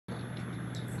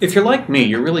If you're like me,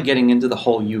 you're really getting into the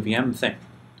whole UVM thing.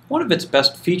 One of its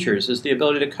best features is the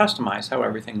ability to customize how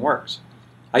everything works.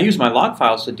 I use my log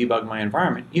files to debug my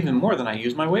environment even more than I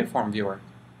use my waveform viewer.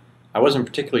 I wasn't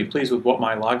particularly pleased with what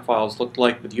my log files looked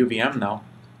like with UVM though.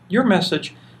 Your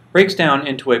message breaks down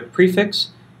into a prefix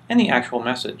and the actual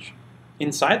message.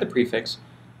 Inside the prefix,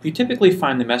 you typically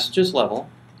find the messages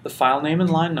level, the file name and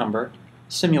line number,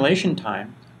 simulation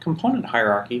time, component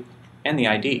hierarchy, and the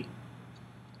ID.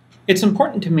 It's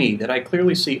important to me that I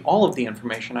clearly see all of the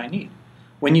information I need.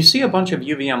 When you see a bunch of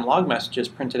UVM log messages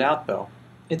printed out though,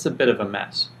 it's a bit of a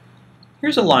mess.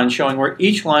 Here's a line showing where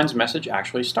each line's message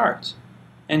actually starts.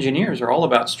 Engineers are all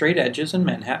about straight edges and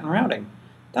Manhattan routing.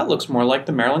 That looks more like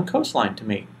the Maryland coastline to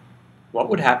me. What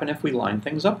would happen if we lined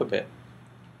things up a bit?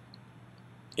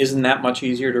 Isn't that much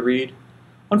easier to read?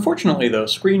 Unfortunately though,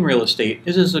 screen real estate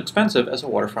is as expensive as a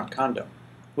waterfront condo.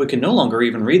 We can no longer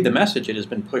even read the message it has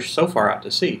been pushed so far out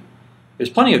to sea. There's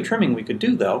plenty of trimming we could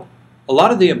do though. A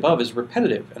lot of the above is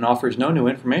repetitive and offers no new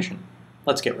information.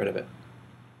 Let's get rid of it.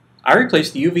 I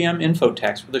replaced the UVM info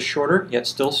text with a shorter yet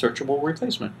still searchable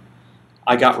replacement.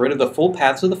 I got rid of the full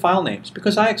paths of the file names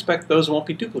because I expect those won't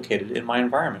be duplicated in my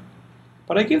environment.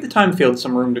 But I gave the time field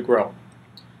some room to grow.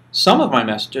 Some of my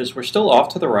messages were still off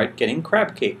to the right getting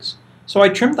crab cakes, so I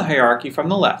trimmed the hierarchy from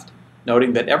the left,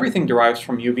 noting that everything derives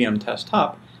from UVM test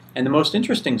top and the most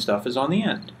interesting stuff is on the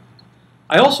end.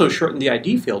 I also shortened the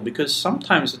ID field because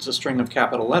sometimes it's a string of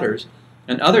capital letters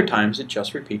and other times it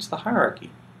just repeats the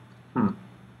hierarchy.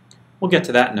 We'll get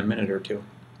to that in a minute or two.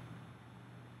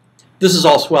 This is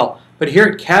all swell, but here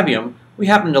at Cavium, we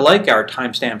happen to like our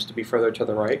timestamps to be further to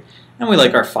the right, and we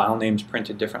like our file names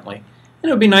printed differently. And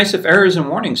it would be nice if errors and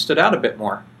warnings stood out a bit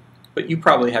more, but you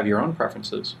probably have your own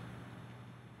preferences.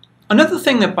 Another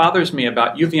thing that bothers me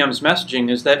about UVM's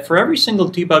messaging is that for every single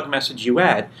debug message you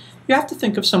add, you have to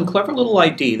think of some clever little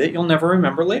ID that you'll never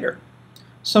remember later.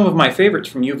 Some of my favorites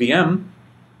from UVM: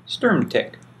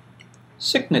 Sturmtick,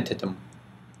 Signatitum,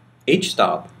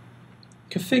 HStob,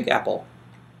 Config-Apple,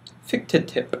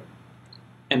 Fictitip,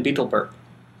 and Beetleburp.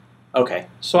 Okay,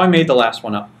 so I made the last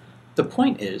one up. The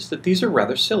point is that these are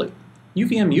rather silly.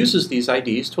 UVM uses these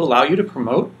IDs to allow you to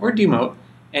promote or demote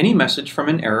any message from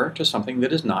an error to something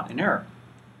that is not an error.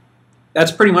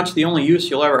 That's pretty much the only use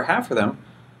you'll ever have for them,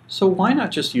 so why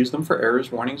not just use them for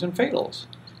errors, warnings, and fatals?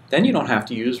 Then you don't have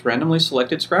to use randomly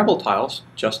selected Scrabble tiles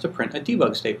just to print a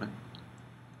debug statement.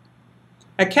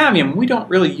 At Cavium, we don't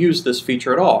really use this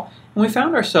feature at all, and we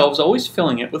found ourselves always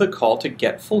filling it with a call to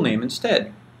get full name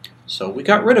instead. So we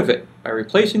got rid of it by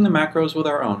replacing the macros with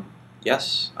our own.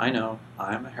 Yes, I know,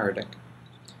 I'm a heretic.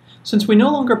 Since we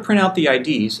no longer print out the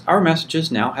IDs, our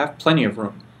messages now have plenty of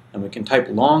room, and we can type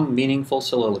long, meaningful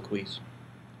soliloquies.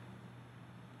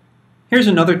 Here's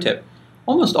another tip.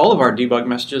 Almost all of our debug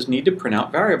messages need to print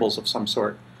out variables of some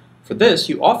sort. For this,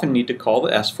 you often need to call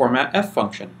the sformatf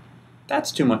function.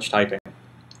 That's too much typing.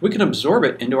 We can absorb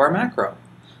it into our macro.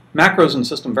 Macros in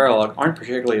System Verilog aren't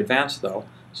particularly advanced though,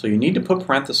 so you need to put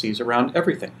parentheses around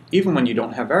everything, even when you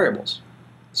don't have variables.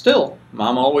 Still,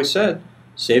 Mom always said,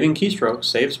 saving keystrokes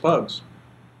saves bugs.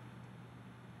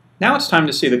 Now it's time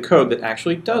to see the code that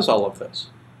actually does all of this.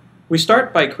 We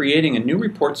start by creating a new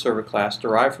report server class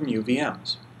derived from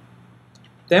UVMs.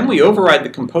 Then we override the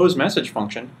compose message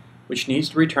function, which needs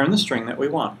to return the string that we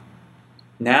want.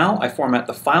 Now I format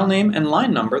the file name and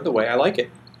line number the way I like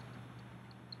it.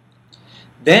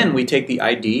 Then we take the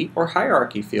ID or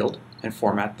hierarchy field and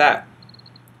format that.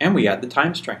 And we add the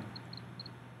time string.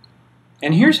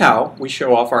 And here's how we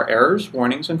show off our errors,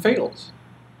 warnings, and fatals.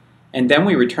 And then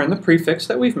we return the prefix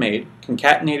that we've made,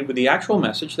 concatenated with the actual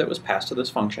message that was passed to this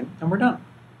function, and we're done.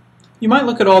 You might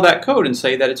look at all that code and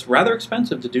say that it's rather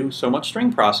expensive to do so much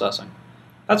string processing.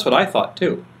 That's what I thought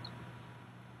too.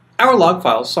 Our log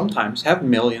files sometimes have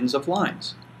millions of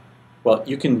lines. Well,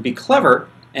 you can be clever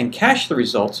and cache the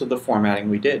results of the formatting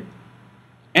we did.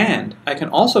 And I can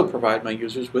also provide my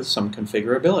users with some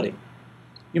configurability.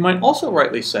 You might also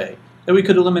rightly say that we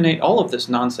could eliminate all of this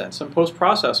nonsense and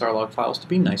post-process our log files to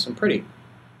be nice and pretty.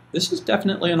 This is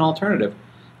definitely an alternative.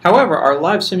 However, our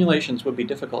live simulations would be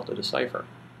difficult to decipher.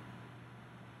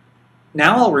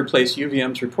 Now I'll replace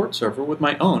UVM's report server with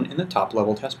my own in the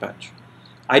top-level test bench.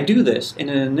 I do this in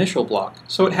an initial block,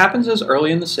 so it happens as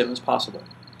early in the sim as possible.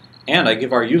 And I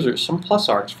give our users some plus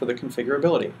args for the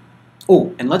configurability.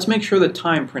 Oh, and let's make sure that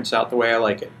time prints out the way I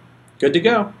like it. Good to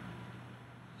go.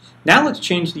 Now let's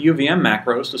change the UVM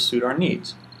macros to suit our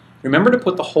needs. Remember to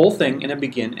put the whole thing in a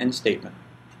begin-end statement.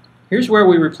 Here's where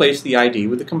we replace the ID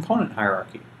with the component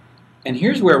hierarchy. And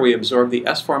here's where we absorb the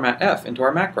sformatf into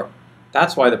our macro.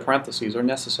 That's why the parentheses are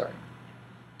necessary.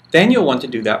 Then you'll want to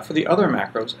do that for the other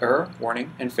macros, error,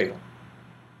 warning, and fatal.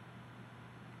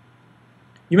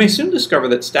 You may soon discover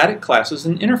that static classes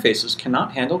and interfaces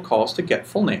cannot handle calls to get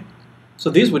full name, so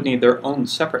these would need their own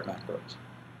separate macros.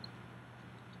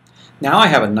 Now I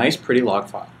have a nice pretty log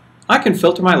file. I can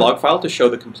filter my log file to show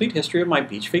the complete history of my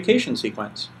beach vacation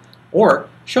sequence, or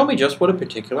show me just what a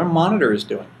particular monitor is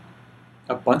doing.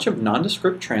 A bunch of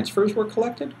nondescript transfers were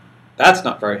collected? That's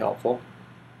not very helpful.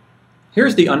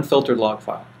 Here's the unfiltered log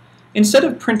file. Instead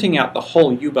of printing out the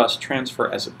whole ubus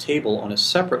transfer as a table on a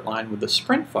separate line with the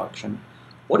sprint function,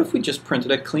 what if we just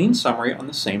printed a clean summary on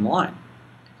the same line?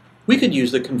 We could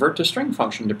use the convert to string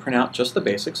function to print out just the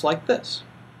basics like this.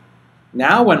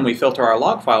 Now when we filter our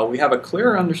log file, we have a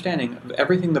clearer understanding of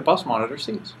everything the bus monitor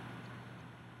sees.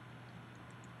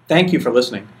 Thank you for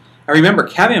listening. And remember,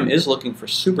 Cavium is looking for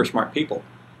super smart people.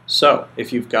 So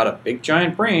if you've got a big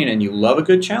giant brain and you love a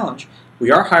good challenge, we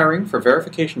are hiring for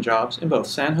verification jobs in both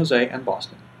San Jose and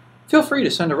Boston. Feel free to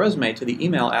send a resume to the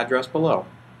email address below.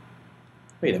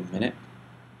 Wait a minute.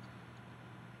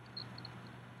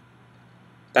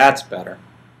 That's better.